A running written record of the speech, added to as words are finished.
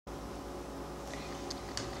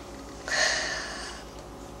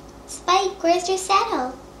bike. Where's your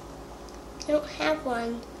saddle? I don't have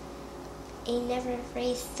one. I never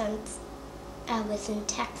raced since I was in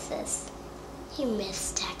Texas. You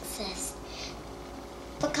miss Texas.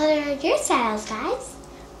 What color are your saddles, guys?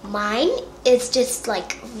 Mine is just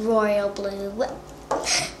like royal blue.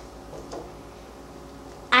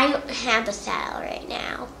 I don't have a saddle right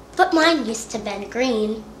now, but mine used to be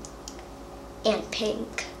green and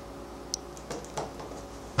pink.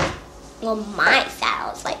 Well, my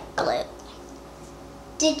saddle's like blue.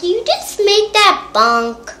 Did you just make that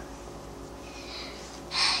bonk?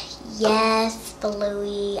 Yes,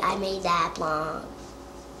 Bluey, I made that bonk.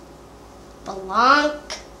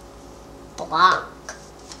 Blonk, block,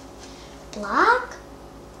 block,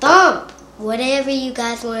 bump. Whatever you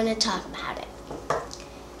guys want to talk about it.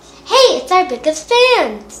 Hey, it's our biggest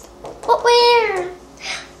fans. But where?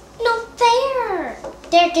 No fair.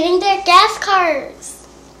 They're getting their gas cars.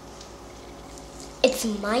 It's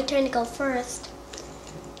my turn to go first.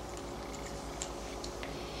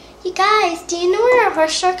 You guys, do you know where our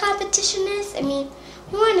horse show competition is? I mean,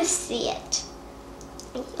 we want to see it.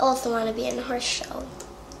 We also want to be in a horse show.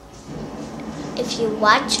 If you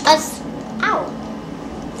watch us out.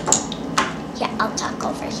 Yeah, I'll talk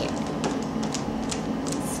over here.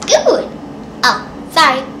 Scoot! Oh,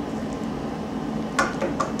 sorry.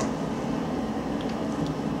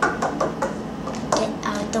 Get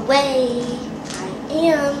out of the way. I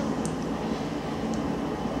am.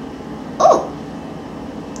 Oh!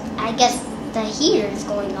 I guess the heater is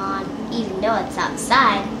going on, even though it's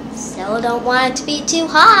outside. Still don't want it to be too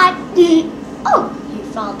hot. Oh, you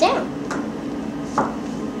fall down.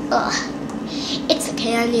 Ugh. It's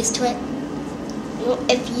okay, I'm used to it.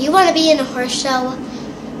 If you want to be in a horse show,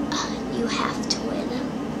 you have to win.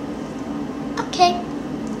 Okay.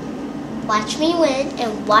 Watch me win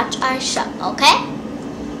and watch our show, okay?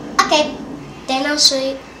 Okay. Then I'll show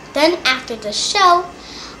you. Then after the show,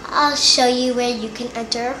 I'll show you where you can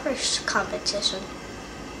enter a horse competition.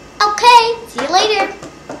 Okay, see you later.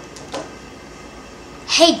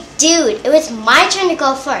 Hey, dude, it was my turn to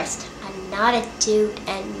go first. I'm not a dude,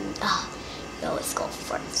 and you always go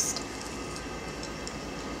first.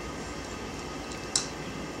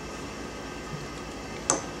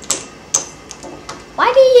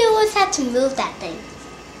 Why do you always have to move that thing?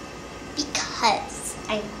 Because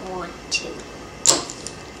I want to.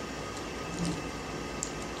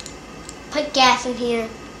 Put gas in here.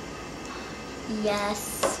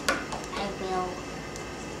 Yes, I will.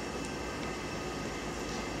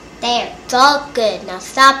 There, it's all good. Now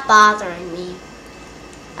stop bothering me.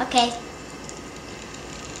 Okay.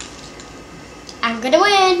 I'm gonna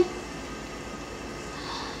win.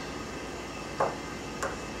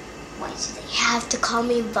 Why do they have to call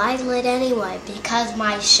me Violet anyway? Because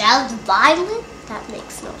my shell's violet? That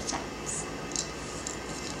makes no sense.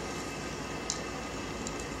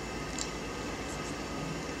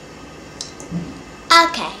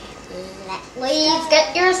 Okay, please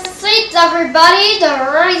get your seats, everybody. The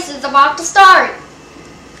race is about to start.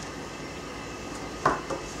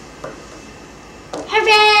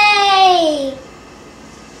 Hooray!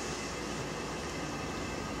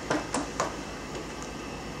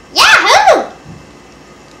 Yahoo!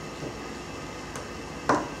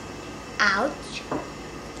 Ouch.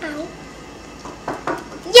 Ow.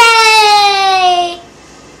 Yay!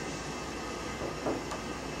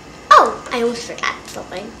 Oh, I almost forgot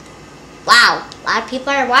something. Wow, a lot of people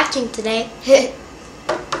are watching today.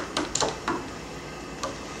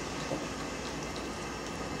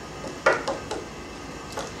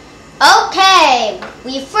 Okay,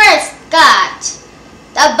 we first got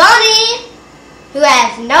the bunny who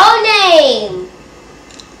has no name.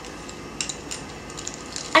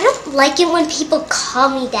 I don't like it when people call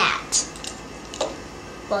me that.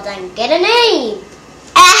 Well then, get a name.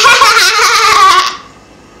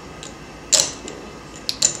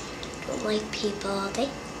 Don't like people, they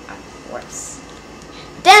are worse.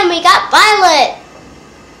 Then we got Violet.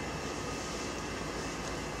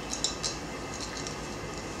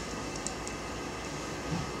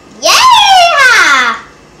 Yeah!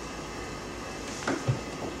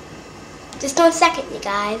 Just 1 second, you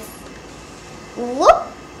guys. Whoop!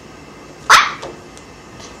 Ah!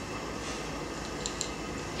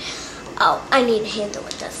 Oh, I need a handle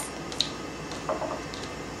with this.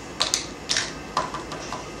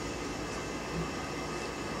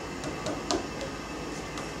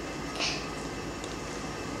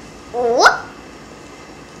 Whoop!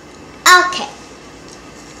 Okay.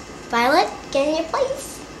 Violet, get in your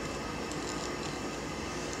place.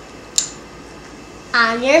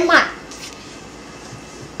 On your mark.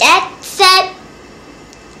 Get set,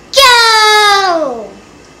 go!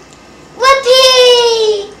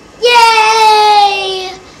 Whoopee! Yay!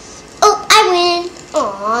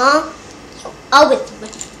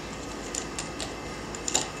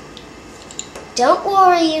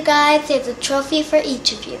 worry, you guys. There's a trophy for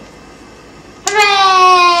each of you.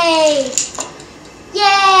 Hooray!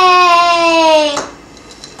 Yay!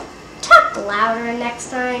 Talk louder next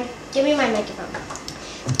time. Give me my microphone.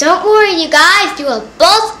 Don't worry, you guys. You will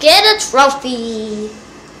both get a trophy.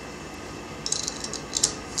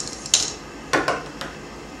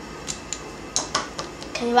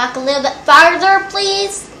 Can you walk a little bit farther,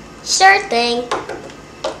 please? Sure thing.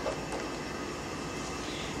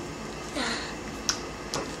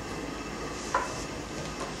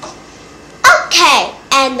 Okay,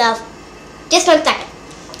 and just 1 second.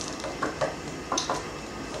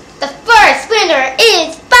 The first winner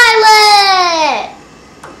is Violet.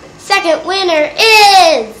 Second winner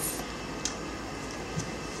is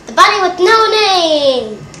the bunny with no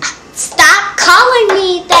name. Stop calling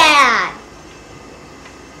me that.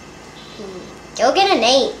 Go get a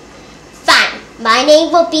name. Fine, my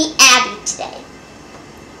name will be Abby today.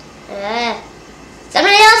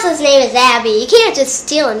 Somebody else's name is Abby. You can't just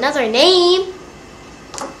steal another name.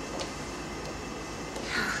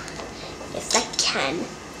 Yes, I can.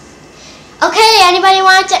 Okay, anybody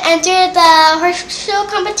want to enter the horse show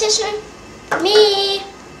competition? Me.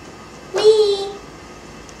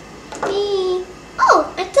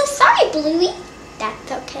 Oh, I'm so sorry, Bluey.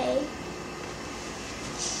 That's okay.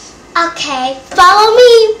 Okay, follow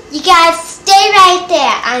me. You guys stay right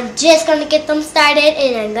there. I'm just going to get them started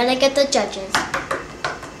and I'm going to get the judges.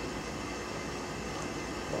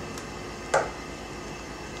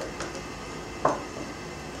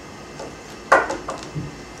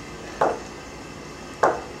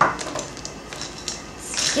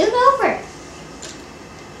 Scoot over.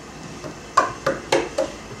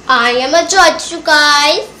 I am a judge, you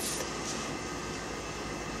guys.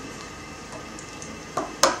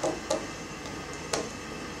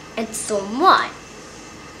 And so what?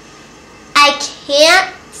 I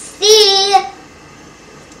can't see.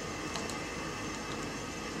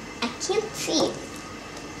 I can't see.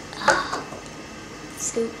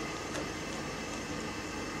 Scoot.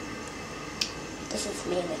 This is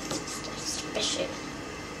really suspicious.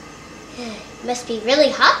 It must be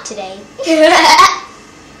really hot today.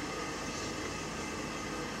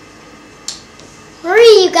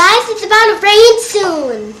 Hurry, you guys, it's about to rain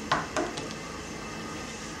soon.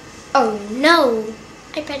 Oh no,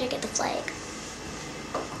 I better get the flag.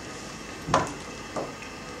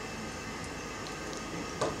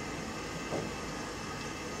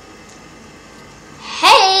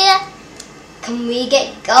 Hey, can we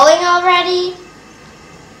get going already?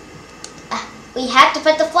 We have to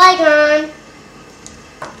put the flag on.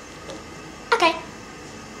 Okay.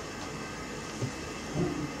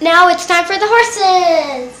 Now it's time for the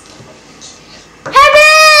horses.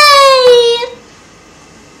 Hooray!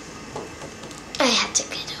 I have to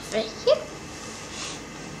get over here.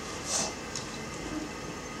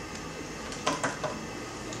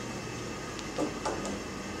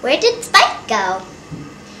 Where did Spike go?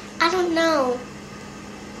 I don't know.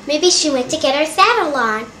 Maybe she went to get her saddle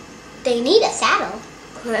on. They need a saddle.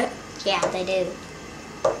 Yeah, they do.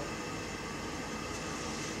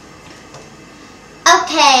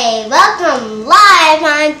 Okay, welcome live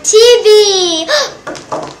on TV.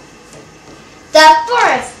 The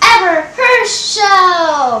first ever Hearst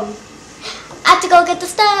Show. I have to go get the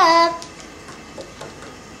stuff.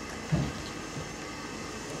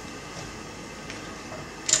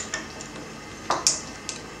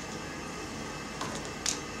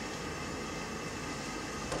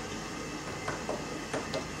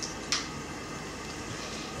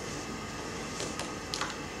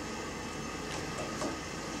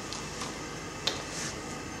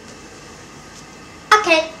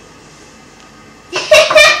 Okay.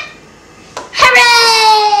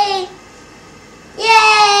 Hooray!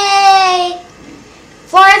 Yay!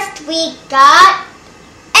 First we got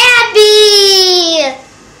Abby!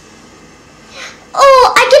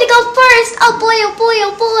 Oh, I get to go first! Oh boy, oh boy,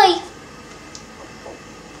 oh boy!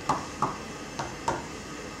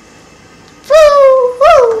 Woo!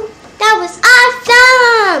 Woo! That was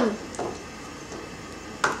awesome!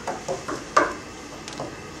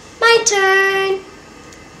 My turn!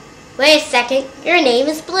 Wait a second, your name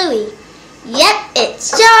is Bluey. Yep, it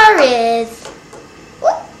sure is.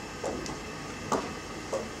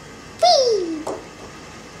 Whee!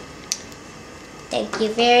 Thank you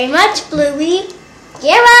very much, Bluey.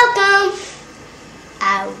 You're welcome.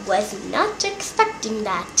 I was not expecting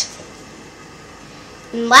that.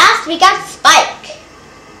 And last we got Spike,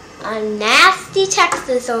 a nasty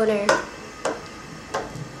Texas owner.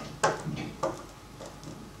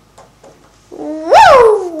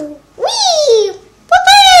 Woo! Wee!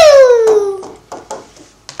 Woo-hoo!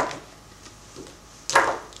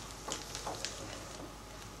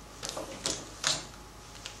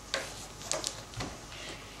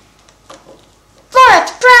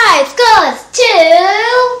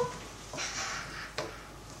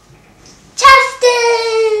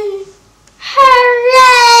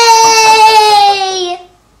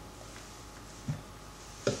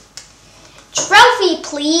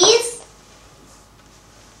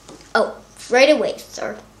 right away,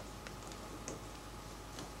 sir.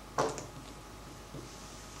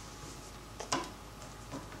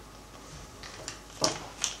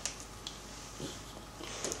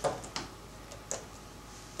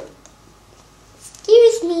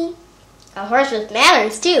 Excuse me. A horse with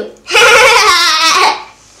manners, too.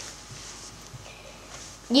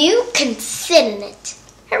 You can sit in it.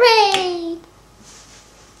 Hooray!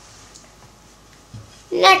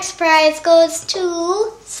 Next prize goes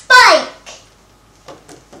to Spike.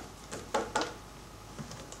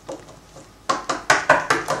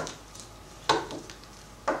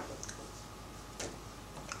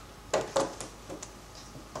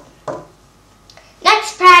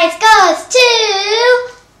 Next prize goes to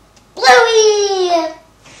Bluey.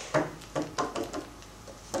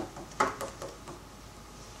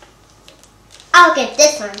 I'll get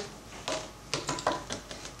this one.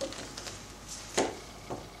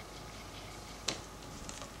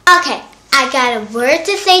 Okay, I got a word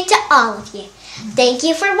to say to all of you. Thank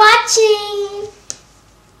you for watching.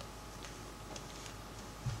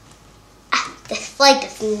 This flight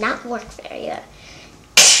does not work very good.